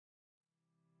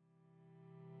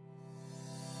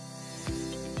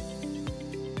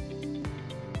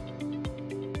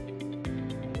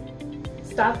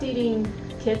stopped eating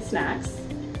kid snacks.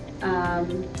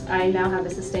 I now have a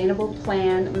sustainable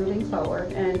plan moving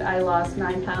forward, and I lost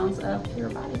 9 pounds of pure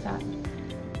body fat.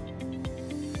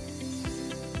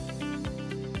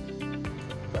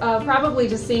 Probably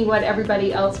just seeing what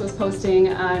everybody else was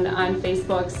posting on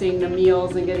Facebook, seeing the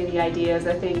meals and getting the ideas.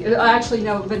 I think, actually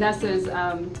no, Vanessa's,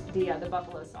 the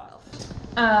buffalo sauce.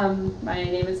 My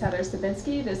name is Heather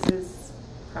Sevinsky. This is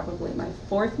probably my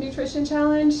 4th nutrition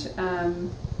challenge.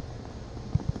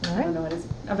 I don't know what it is.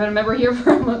 I've been a member here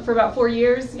for about 4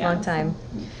 years. Yeah. Long time.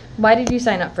 Why did you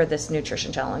sign up for this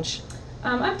nutrition challenge?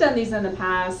 I've done these in the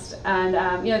past, and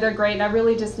they're great. And I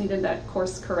really just needed that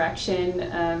course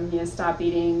correction. Stop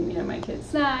eating my kids'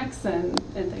 snacks and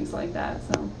things like that.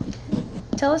 So,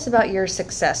 tell us about your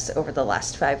success over the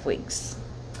last 5 weeks.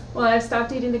 Well, I've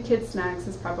stopped eating the kids' snacks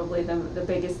is probably the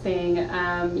biggest thing.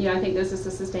 I think this is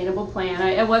a sustainable plan.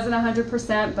 It wasn't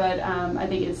 100%, but I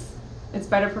think it's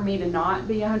better for me to not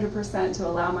be 100%, to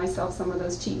allow myself some of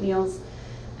those cheat meals.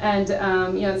 And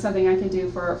it's something I can do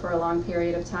for a long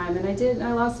period of time. And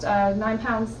I lost 9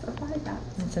 pounds of body fat.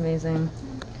 That's amazing.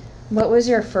 What was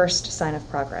your first sign of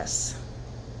progress?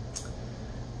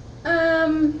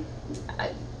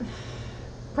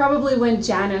 Probably when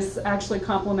Janice actually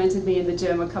complimented me in the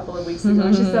gym a couple of weeks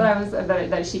ago. She said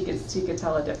that she could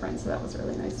tell a difference. So that was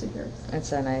really nice to hear. That's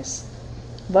so nice.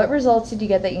 What results did you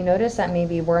get that you noticed that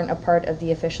maybe weren't a part of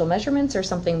the official measurements or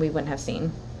something we wouldn't have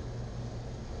seen?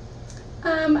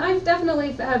 I've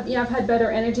definitely I've had better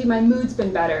energy. My mood's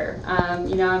been better.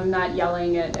 I'm not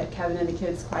yelling at Kevin and the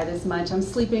kids quite as much. I'm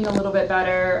sleeping a little bit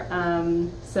better.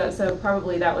 So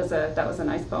probably that was a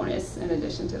nice bonus in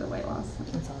addition to the weight loss.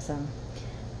 That's awesome.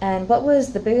 And what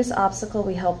was the biggest obstacle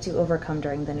we helped you overcome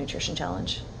during the nutrition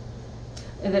challenge?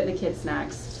 The kids'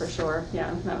 snacks, for sure.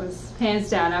 Yeah, that was hands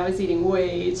down. I was eating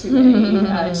way too many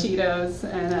Cheetos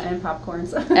and popcorn.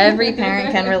 So. Every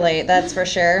parent can relate, that's for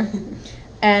sure.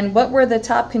 And what were the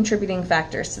top contributing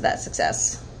factors to that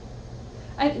success?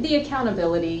 The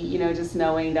accountability, just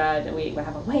knowing that we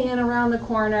have a weigh-in around the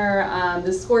corner,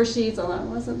 the score sheets, although I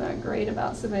wasn't that great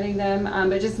about submitting them,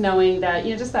 but just knowing that,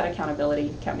 just that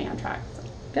accountability kept me on track. So.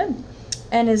 Good.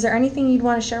 And is there anything you'd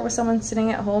want to share with someone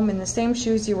sitting at home in the same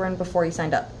shoes you were in before you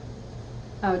signed up?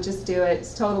 Oh, just do it.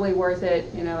 It's totally worth it.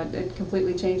 It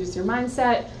completely changes your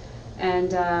mindset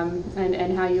and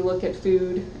how you look at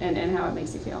food and how it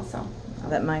makes you feel. So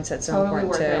that mindset's so totally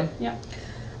important too. It.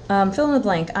 Yeah. Fill in the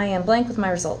blank. I am blank with my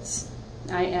results.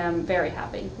 I am very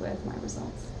happy with my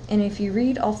results. And if you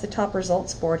read off the top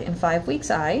results board in 5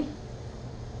 weeks,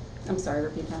 I'm sorry,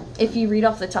 repeat that. If you read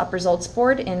off the top results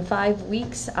board in 5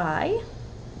 weeks,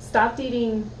 stopped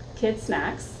eating kids'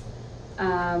 snacks.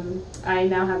 I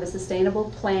now have a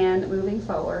sustainable plan moving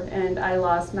forward, and I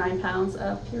lost 9 pounds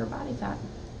of pure body fat.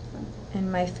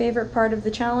 And my favorite part of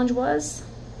the challenge was?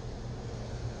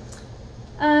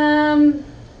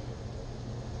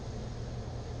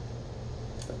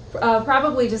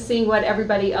 Probably just seeing what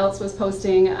everybody else was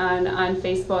posting on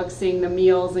Facebook, seeing the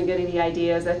meals and getting the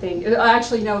ideas. I think,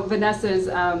 actually no, Vanessa's,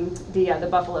 the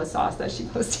buffalo sauce that she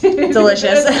posted.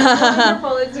 Delicious. It's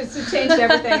wonderful. It changed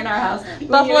everything in our house.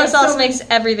 Buffalo sauce makes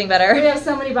everything better. We have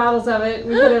so many bottles of it.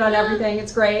 We put it on everything.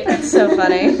 It's great. It's so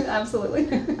funny.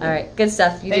 Absolutely. All right. Good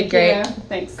stuff. You did great.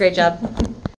 Thanks. Great job.